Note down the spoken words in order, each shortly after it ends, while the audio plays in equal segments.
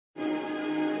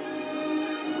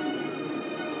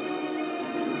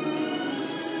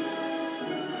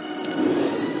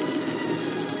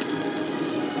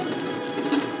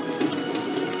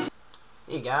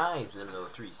Hey guys,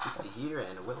 Limbo360 here,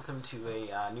 and welcome to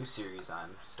a new series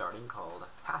I'm starting called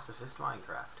Pacifist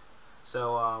Minecraft.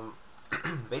 So,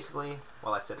 basically,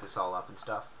 while I set this all up and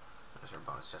stuff, there's our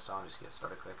bonus chest on, just get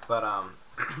started quick. But,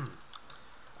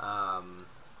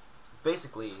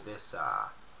 basically, this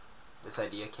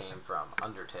idea came from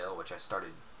Undertale, which I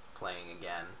started playing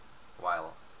again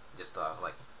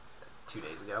like 2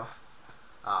 days ago.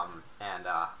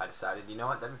 I decided, you know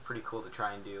what, that'd be pretty cool to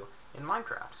try and do in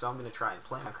Minecraft. So I'm going to try and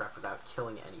play Minecraft without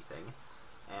killing anything.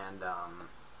 And,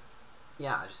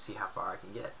 yeah, just see how far I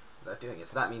can get without doing it.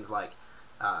 So that means, like,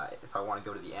 if I want to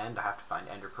go to the end, I have to find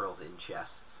ender pearls in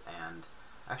chests. And,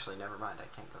 actually, never mind, I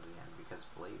can't go to the end because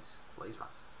blaze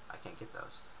runs. I can't get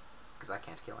those because I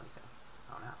can't kill anything.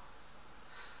 Oh, no.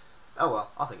 Oh,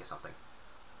 well, I'll think of something.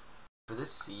 For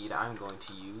this seed, I'm going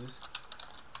to use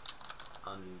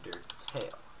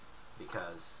Undertale,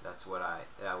 because that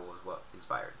was what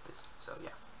inspired this. So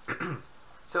yeah.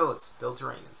 So let's build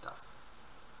terrain and stuff.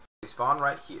 We spawn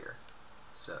right here.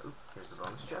 So here's the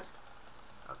bonus chest.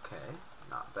 Okay,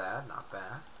 not bad, not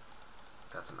bad.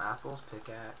 Got some apples,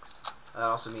 pickaxe. That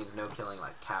also means no killing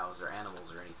like cows or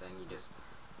animals or anything. You just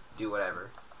do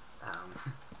whatever.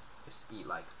 Just eat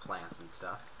like plants and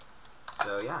stuff.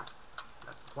 So yeah,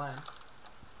 that's the plan.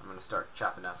 I'm going to start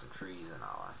chopping down some trees, and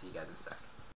I'll see you guys in a sec.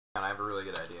 And I have a really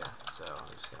good idea, so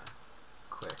I'm just going to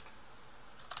quick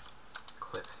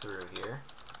clip through here.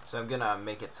 So I'm going to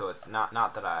make it so it's not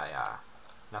that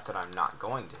I'm not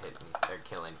going to hit or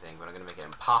kill anything, but I'm going to make it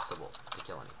impossible to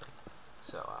kill anything.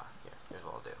 So here's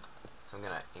what I'll do. So I'm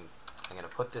going to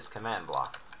put this command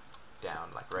block down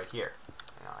like right here.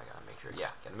 You know, I got to make sure,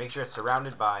 got to make sure it's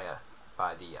surrounded by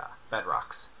the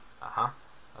bedrocks.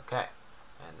 Okay.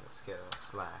 And let's go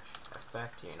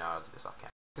 /effect. You know, I'll do this off camera.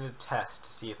 I'm going to test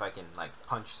to see if I can, like,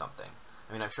 punch something.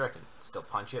 I mean, I'm sure I can still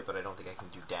punch it, but I don't think I can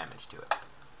do damage to it.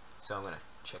 So I'm going to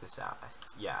check this out.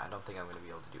 I don't think I'm going to be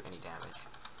able to do any damage.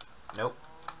 Nope.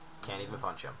 Can't even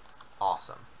punch him.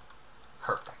 Awesome.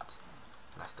 Perfect.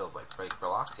 Can I still, like, break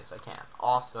blocks? Yes, I can.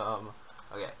 Awesome.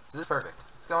 Okay, so this is perfect.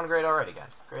 It's going great already,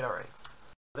 guys. Great already.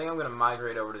 I think I'm going to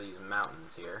migrate over to these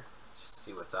mountains here. Just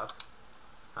see what's up.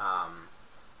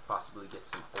 Possibly get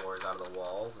some ores out of the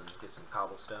walls and get some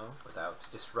cobblestone without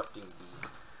disrupting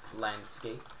the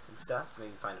landscape and stuff.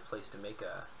 Maybe find a place to make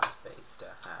a base to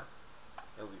have.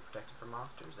 It will be protected from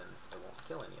monsters and it won't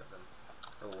kill any of them.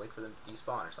 It will wait for them to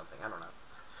despawn or something. I don't know.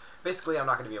 Basically, I'm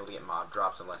not going to be able to get mob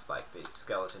drops unless like the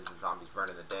skeletons and zombies burn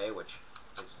in the day, which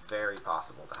is very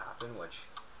possible to happen, which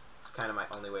is kind of my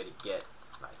only way to get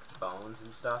like bones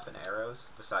and stuff and arrows,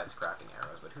 besides crafting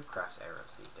arrows. But who crafts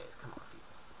arrows these days? Come on, people.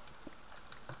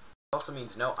 Also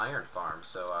means no iron farm,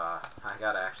 so I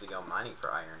gotta actually go mining for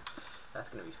iron. That's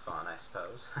gonna be fun, I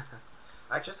suppose.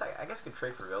 I guess I could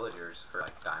trade for villagers for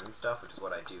like diamond stuff, which is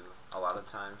what I do a lot of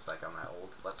times, like on my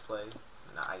old Let's Play.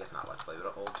 No, I guess not Let's Play,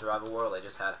 but old Survival World. I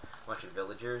just had a bunch of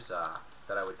villagers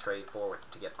that I would trade for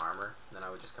to get armor, and then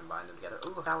I would just combine them together.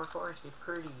 Ooh, a flower forest, it's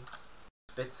pretty.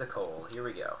 Bits of coal. Here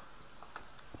we go.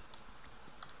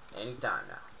 Anytime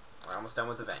now. We're almost done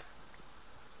with the vein.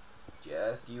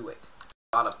 Just you wait.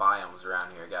 A lot of biomes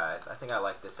around here, guys. I think I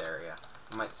like this area.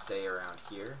 I might stay around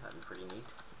here. That'd be pretty neat.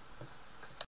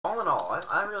 All in all,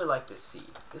 I really like this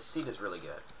seed. This seed is really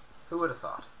good. Who would have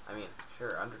thought? I mean,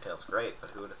 sure, Undertale's great, but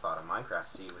who would have thought a Minecraft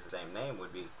seed with the same name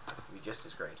would be just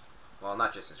as great? Well,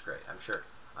 not just as great. I'm sure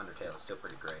Undertale is still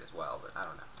pretty great as well, but I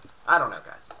don't know. I don't know,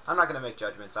 guys. I'm not going to make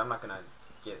judgments. I'm not going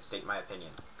to state my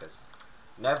opinion, because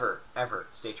never, ever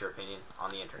state your opinion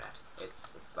on the internet.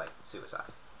 It's like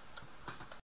suicide.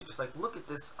 Just like, look at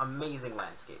this amazing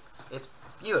landscape. It's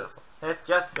beautiful. It's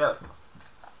just beautiful.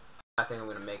 I think I'm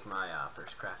going to make my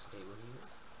first crafting table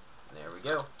here. There we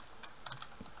go.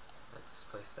 Let's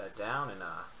place that down and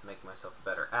make myself a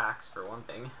better axe for one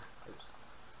thing. Oops.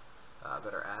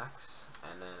 Better axe,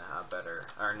 and then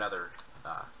another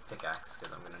pickaxe,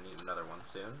 because I'm going to need another one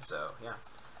soon. So yeah.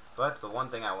 But the one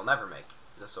thing I will never make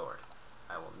is a sword.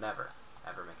 I will never,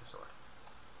 ever make a sword.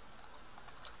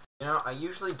 You know, I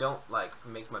usually don't, like,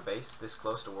 make my base this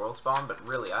close to world spawn, but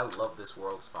really, I love this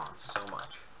world spawn so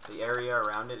much. The area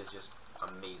around it is just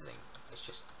amazing. It's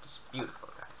just beautiful,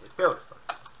 guys. It's beautiful.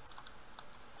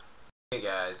 Okay,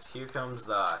 guys, here comes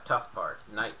the tough part.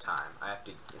 Nighttime. I have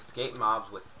to escape mobs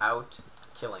without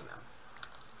killing them.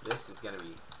 This is going to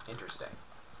be interesting.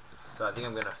 So I think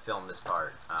I'm going to film this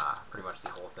part, pretty much the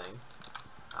whole thing,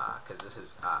 because this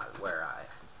is where I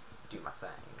do my thing.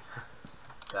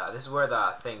 This is where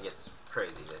the thing gets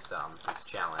crazy, this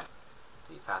challenge,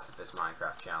 the Pacifist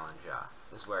Minecraft challenge.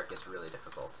 This is where it gets really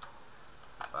difficult,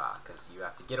 because you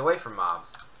have to get away from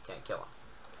mobs, can't kill them.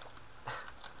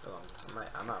 Oh,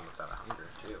 I'm almost out of hunger,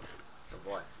 too. Oh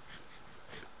boy.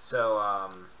 So,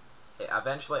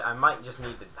 eventually, I might just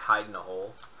need to hide in a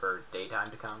hole for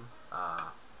daytime to come.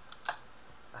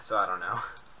 So I don't know.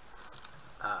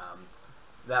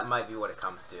 That might be what it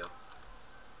comes to.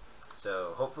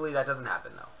 So hopefully that doesn't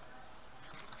happen though.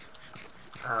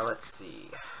 Let's see.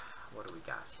 What do we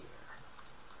got here?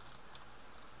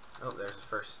 Oh, there's the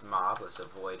first mob. Let's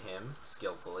avoid him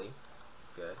skillfully.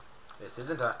 Good. This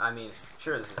isn't, I mean,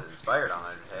 sure this is inspired on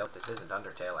Undertale, but this isn't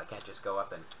Undertale. I can't just go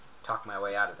up and talk my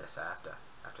way out of this. I have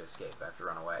to escape. I have to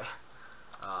run away.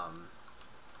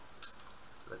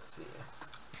 Let's see.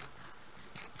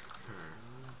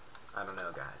 I don't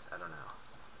know, guys. I don't know.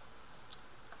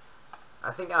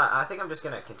 I think I'm just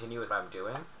gonna continue with what I'm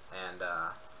doing and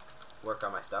work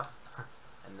on my stuff,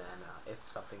 and then if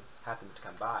something happens to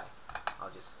come by, I'll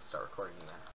just start recording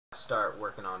again. Start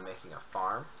working on making a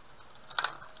farm.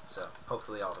 So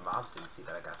hopefully all the mobs didn't see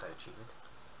that I got that achievement.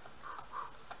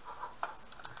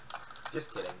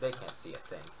 Just kidding. They can't see a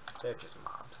thing. They're just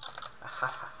mobs. Ha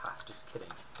ha ha. Just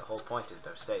kidding. The whole point is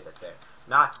to say that they're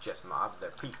not just mobs.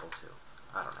 They're people too.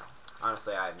 I don't know.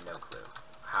 Honestly, I have no clue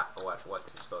what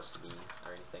this is supposed to mean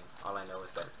or anything. All I know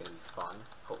is that it's going to be fun,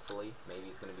 hopefully. Maybe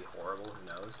it's going to be horrible, who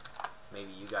knows.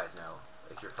 Maybe you guys know,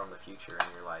 if you're from the future and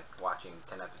you're like watching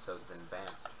 10 episodes in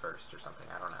advance first or something.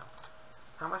 I don't know.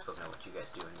 How am I supposed to know what you guys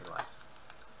do in your life?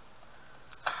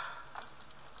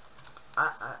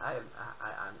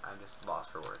 I'm just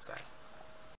lost for words, guys.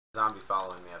 Zombie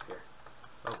following me up here.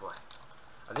 Oh boy.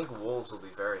 I think wolves will be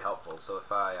very helpful. So if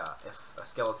a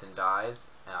skeleton dies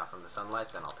from the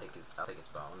sunlight, then I'll take its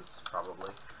bones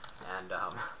probably, and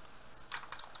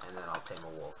then I'll tame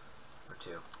a wolf or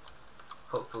two.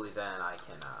 Hopefully, then I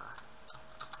can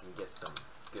get some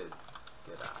good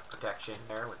protection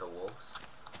there with the wolves.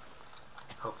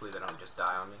 Hopefully, they don't just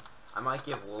die on me. I might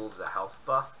give wolves a health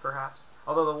buff, perhaps.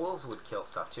 Although the wolves would kill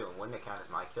stuff too, and wouldn't it count as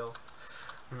my kill?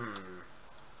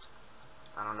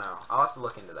 I don't know. I'll have to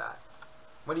look into that.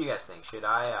 What do you guys think? Should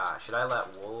I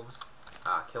let wolves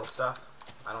kill stuff?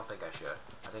 I don't think I should.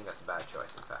 I think that's a bad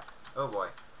choice, in fact. Oh boy.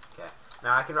 Okay.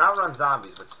 Now I can outrun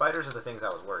zombies, but spiders are the things I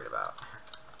was worried about.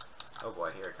 Oh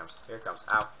boy, here it comes. Here it comes.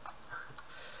 Ow.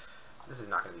 This is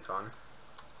not going to be fun.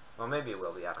 Well, maybe it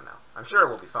will be. I don't know. I'm sure it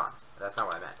will be fun. But that's not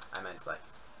what I meant. I meant, like,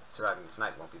 surviving this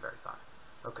night won't be very fun.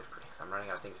 Oh, good grief. I'm running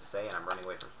out of things to say, and I'm running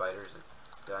away from spiders. And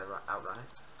did I outrun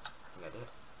it? I think I did.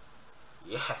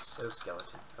 Yes! Oh,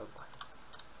 skeleton. Oh boy.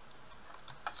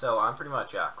 So I'm pretty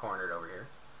much cornered over here,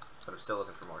 but I'm still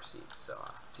looking for more seeds. So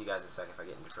see you guys in a second if I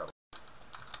get into trouble.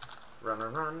 Run,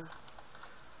 run, run!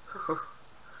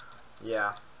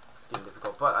 Yeah, it's getting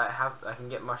difficult, but I can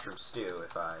get mushroom stew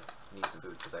if I need some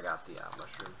food because I got the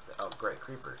mushroom. Oh, great,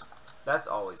 creepers! That's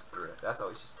always great. That's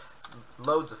always just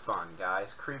loads of fun,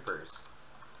 guys. Creepers.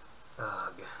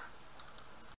 Ugh.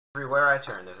 Everywhere I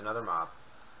turn, there's another mob.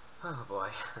 Oh boy.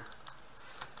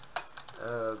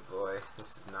 Oh boy,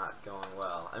 this is not going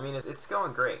well. I mean, it's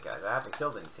going great, guys. I haven't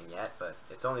killed anything yet, but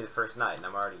it's only the first night, and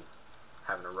I'm already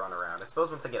having to run around. I suppose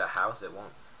once I get a house, it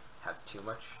won't have too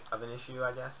much of an issue,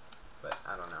 I guess. But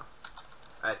I don't know.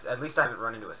 At least I haven't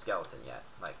run into a skeleton yet,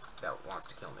 like, that wants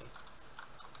to kill me.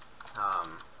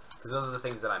 Because those are the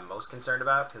things that I'm most concerned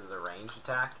about, because of the ranged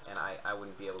attack, and I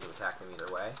wouldn't be able to attack them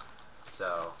either way.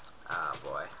 So,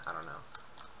 boy, I don't know.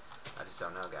 I just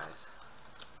don't know, guys.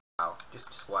 Wow,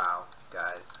 just wow,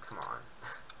 guys, come on.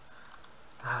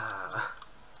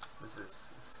 This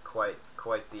is quite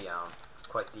the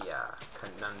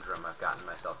conundrum I've gotten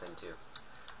myself into.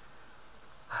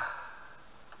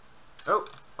 Oh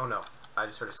no! I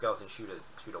just heard a skeleton shoot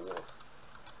a wolf.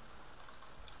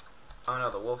 Oh no,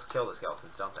 the wolves kill the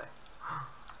skeletons, don't they?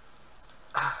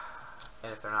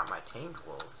 And if they're not my tamed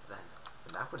wolves, then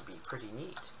that would be pretty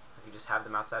neat. I could just have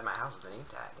them outside my house with a name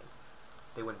tag, and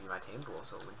they wouldn't be my tamed wolves,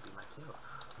 so it wouldn't be my kill.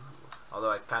 Ooh.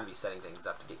 Although I'd kind of be setting things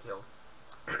up to get killed.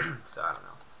 So I don't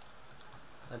know.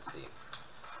 Let's see.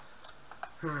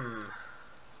 I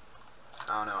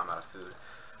don't know, I'm out of food.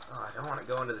 Oh, I don't want to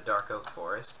go into the dark oak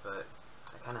forest, but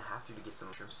I kind of have to get some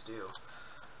mushroom stew.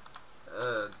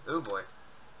 Oh boy.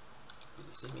 Did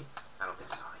he see me? I don't think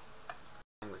he saw me.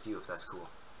 I'm with you if that's cool.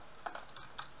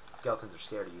 Skeletons are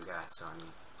scared of you guys, so I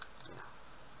mean, you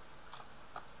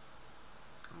know.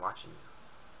 I'm watching you.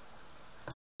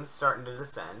 Starting to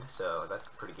descend, so that's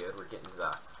pretty good. We're getting to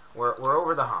the we're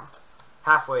over the hump,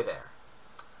 halfway there.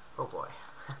 Oh boy,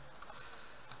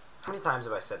 how many times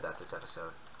have I said that this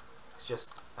episode? It's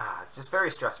just very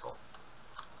stressful.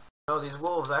 Oh, these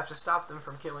wolves! I have to stop them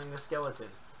from killing the skeleton.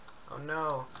 Oh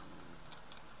no!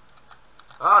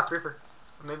 Ah, creeper.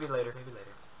 Maybe later. Maybe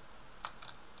later.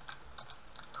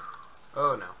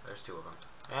 Oh no, there's two of them,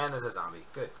 and there's a zombie.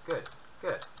 Good, good.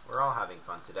 Good. We're all having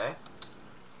fun today.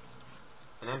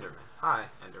 An Enderman. Hi,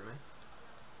 Enderman.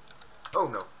 Oh,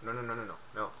 no. No, no, no, no, no.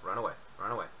 No. Run away. Run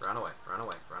away. Run away. Run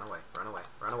away. Run away. Run away.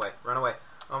 Run away. Run away.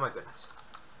 Oh, my goodness.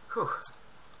 Whew.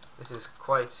 This is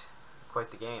quite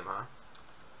the game, huh?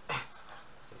 Okay,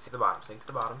 sink to the bottom. Sink to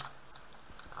the bottom.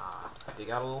 Dig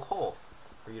out a little hole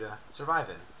for you to survive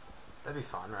in. That'd be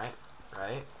fun, right?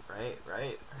 Right? Right?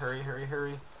 Right? Hurry, hurry,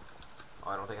 hurry.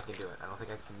 Oh, I don't think I can do it. I don't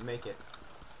think I can make it.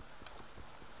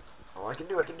 Oh, I can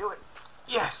do it. I can do it.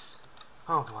 Yes!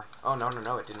 Oh, boy. Oh, no, no,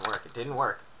 no. It didn't work. It didn't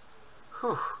work.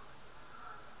 Whew.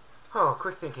 Oh,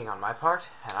 quick thinking on my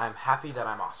part, and I'm happy that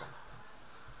I'm awesome.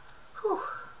 Whew.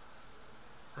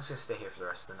 Let's just stay here for the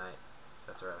rest of the night, if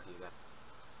that's alright with you guys.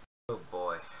 Oh,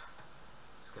 boy.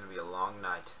 It's gonna be a long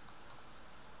night.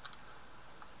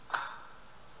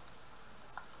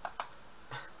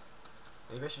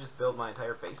 Maybe I should just build my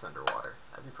entire base underwater.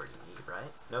 That'd be pretty neat,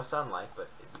 right? No sunlight, but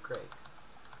it'd be great.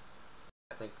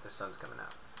 I think the sun's coming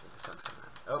out. I think the sun's coming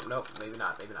out. Oh, no, maybe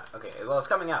not, maybe not. Okay, well, it's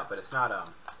coming out, but it's not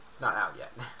out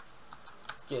yet.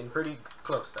 It's getting pretty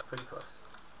close, though. Pretty close.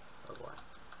 Oh, boy.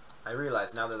 I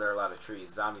realize now that there are a lot of trees,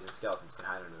 zombies and skeletons can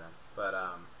hide under them. But,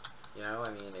 you know,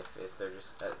 I mean, if they're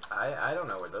just... I don't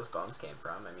know where those bones came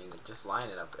from. I mean, just lying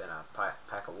in a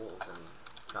pack of wolves. I mean,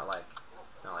 it's not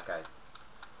like I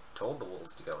told the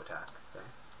wolves to go attack. Okay?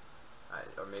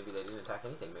 Or maybe they didn't attack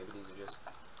anything. Maybe these are just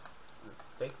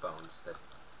fake bones that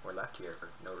were left here for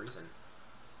no reason.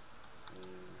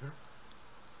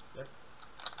 Yep.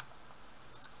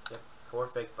 Yep, 4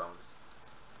 fake bones.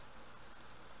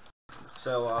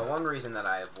 So, one reason that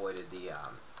I avoided the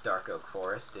dark oak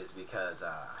forest is because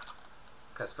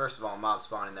first of all, mobs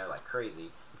spawn in there like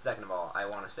crazy. And second of all, I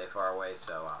want to stay far away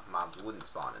so mobs wouldn't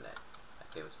spawn in it.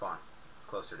 Like, they would spawn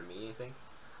closer to me, I think.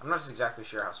 I'm not exactly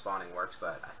sure how spawning works,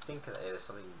 but I think it has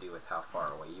something to do with how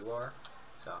far away you are.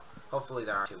 So, hopefully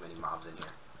there aren't too many mobs in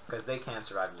here. Because they can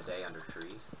survive in the day under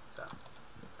trees. So,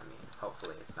 I mean,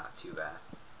 hopefully it's not too bad.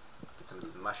 Get some of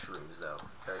these mushrooms, though.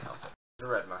 Very helpful. A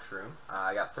red mushroom.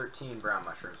 I got 13 brown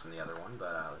mushrooms from the other one,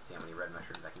 but let's see how many red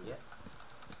mushrooms I can get.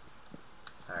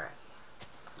 Alright.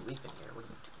 Leaf in here. What are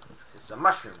you doing? This is a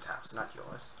mushroom's house, not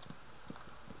yours.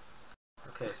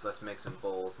 Okay, so let's make some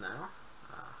bowls now.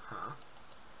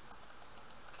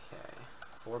 Okay.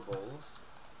 4 bowls.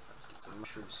 Let's get some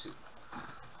mushroom soup.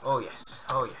 Oh, yes.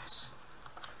 Oh, yes.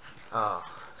 Oh,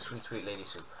 sweet, sweet lady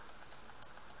soup.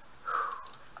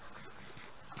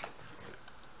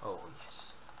 Oh,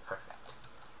 yes. Perfect.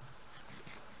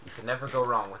 You can never go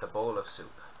wrong with a bowl of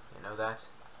soup. You know that?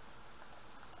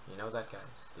 You know that,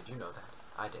 guys? Did you know that?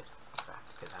 I did, in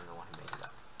fact, because I'm the one who made it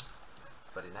up.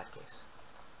 But in that case,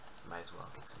 might as well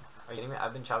get some. Are you kidding me?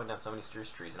 I've been chopping down so many spruce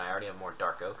trees, and I already have more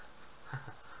dark oak.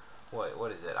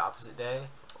 What is it? Opposite day?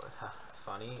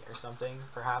 Funny or something?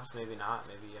 Perhaps? Maybe not.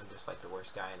 Maybe I'm just like the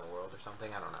worst guy in the world or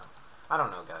something. I don't know. I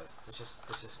don't know, guys. It's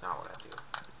just not what I do.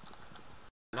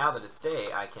 Now that it's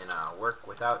day, I can work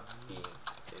without being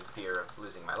in fear of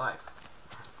losing my life.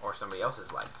 Or somebody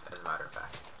else's life, as a matter of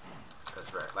fact.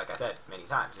 Because, like I said many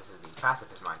times, this is the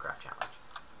Pacifist Minecraft challenge.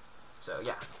 So,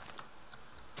 yeah.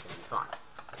 It's gonna be fun.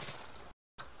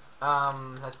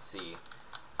 Let's see.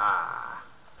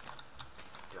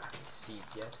 Do I have any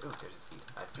seeds yet? Ooh, there's a seed.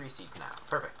 I have 3 seeds now.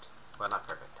 Perfect. Well, not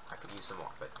perfect. I could use some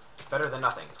more, but better than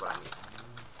nothing is what I mean.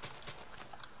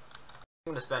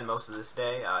 I'm going to spend most of this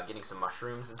day getting some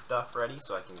mushrooms and stuff ready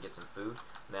so I can get some food.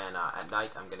 Then at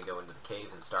night I'm going to go into the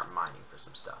caves and start mining for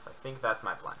some stuff. I think that's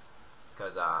my plan.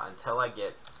 Because until I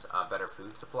get a better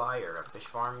food supply or a fish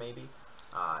farm maybe,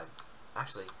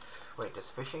 actually, wait, does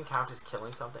fishing count as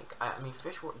killing something? I mean, the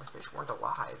fish weren't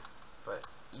alive, but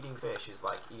eating fish is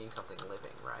like eating something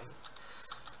living, right?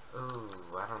 Ooh,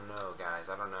 I don't know, guys,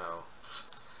 I don't know.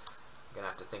 I'm gonna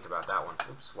have to think about that one.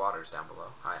 Oops, water's down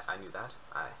below. I knew that.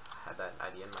 I had that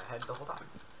idea in my head the whole time.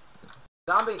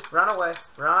 Zombie, run away,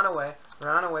 run away,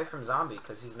 run away from zombie,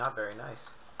 because he's not very nice.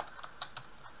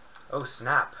 Oh,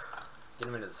 snap. Get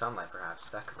him into the sunlight,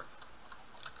 perhaps. That could work.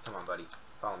 Come on, buddy.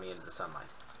 Follow me into the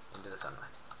sunlight. Into the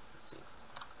sunlight. Let's see.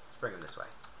 Let's bring him this way.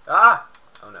 Ah!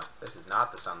 Oh no, this is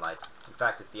not the sunlight. In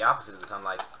fact, it's the opposite of the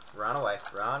sunlight. Run away.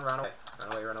 Run away.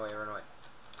 Run away, run away, run away.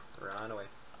 Run away.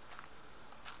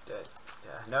 Dead.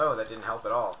 No, that didn't help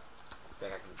at all.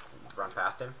 Think I can run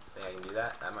past him? Think I can do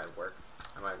that? That might work.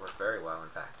 That might work very well, in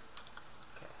fact.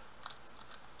 Okay.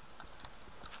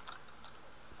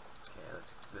 Okay,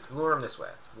 let's lure him this way.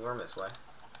 Let's lure him this way.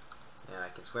 And I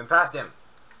can swim past him.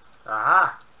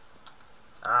 Aha!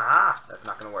 Aha! That's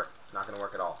not gonna work. It's not gonna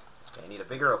work at all. Okay, I need a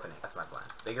bigger opening. That's my plan.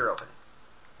 Bigger opening.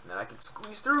 And then I can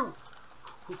squeeze through.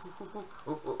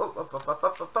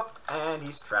 And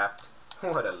he's trapped.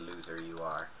 What a loser you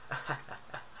are.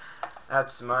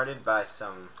 Outsmarted by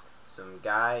some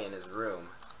guy in his room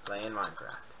playing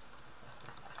Minecraft.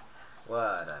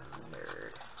 What a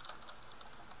nerd.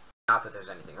 Not that there's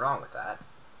anything wrong with that.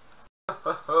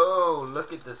 Oh,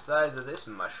 look at the size of this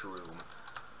mushroom.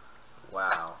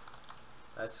 Wow.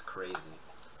 That's crazy.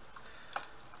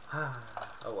 Oh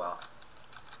well.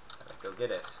 Gotta go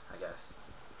get it, I guess.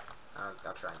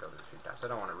 I'll try and go to the treetops. I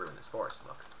don't want to ruin this forest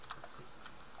look. Let's see.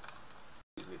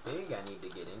 Excuse me, pig. I need to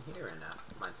get in here and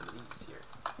find some of these here.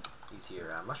 These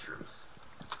here mushrooms.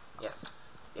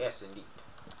 Yes. Yes, indeed.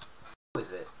 How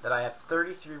is it that I have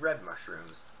 33 red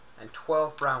mushrooms and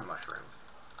 12 brown mushrooms?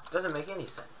 It doesn't make any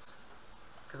sense.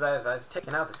 Because I've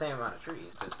taken out the same amount of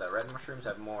trees. Does the red mushrooms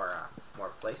have more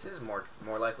places? More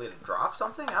likely to drop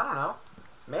something? I don't know.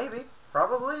 Maybe.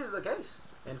 Probably is the case,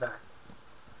 in fact.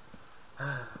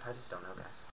 I just don't know,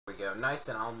 guys. Here we go. Nice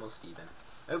and almost even.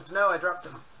 Oops, no, I dropped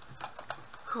them.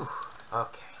 Whew.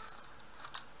 Okay.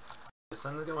 The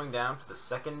sun's going down for the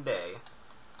second day,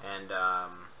 and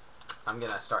I'm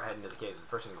going to start heading to the caves.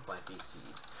 First, I'm going to plant these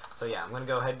seeds. So yeah, I'm going to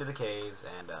go head to the caves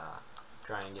and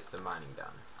try and get some mining done.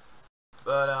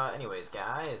 But anyways,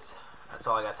 guys, that's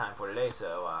all I got time for today.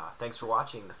 So thanks for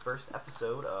watching the first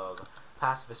episode of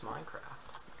Pacifist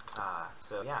Minecraft.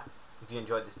 So yeah, if you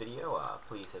enjoyed this video,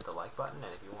 please hit the like button,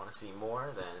 and if you want to see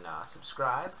more, then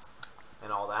subscribe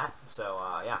and all that. So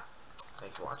yeah,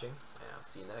 thanks for watching, and I'll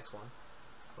see you in the next one.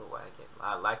 Oh, I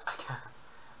get lag spike.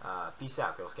 Peace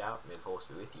out, Girl Scout. May the force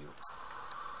be with you.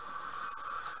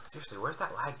 Seriously, where's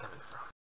that lag coming from?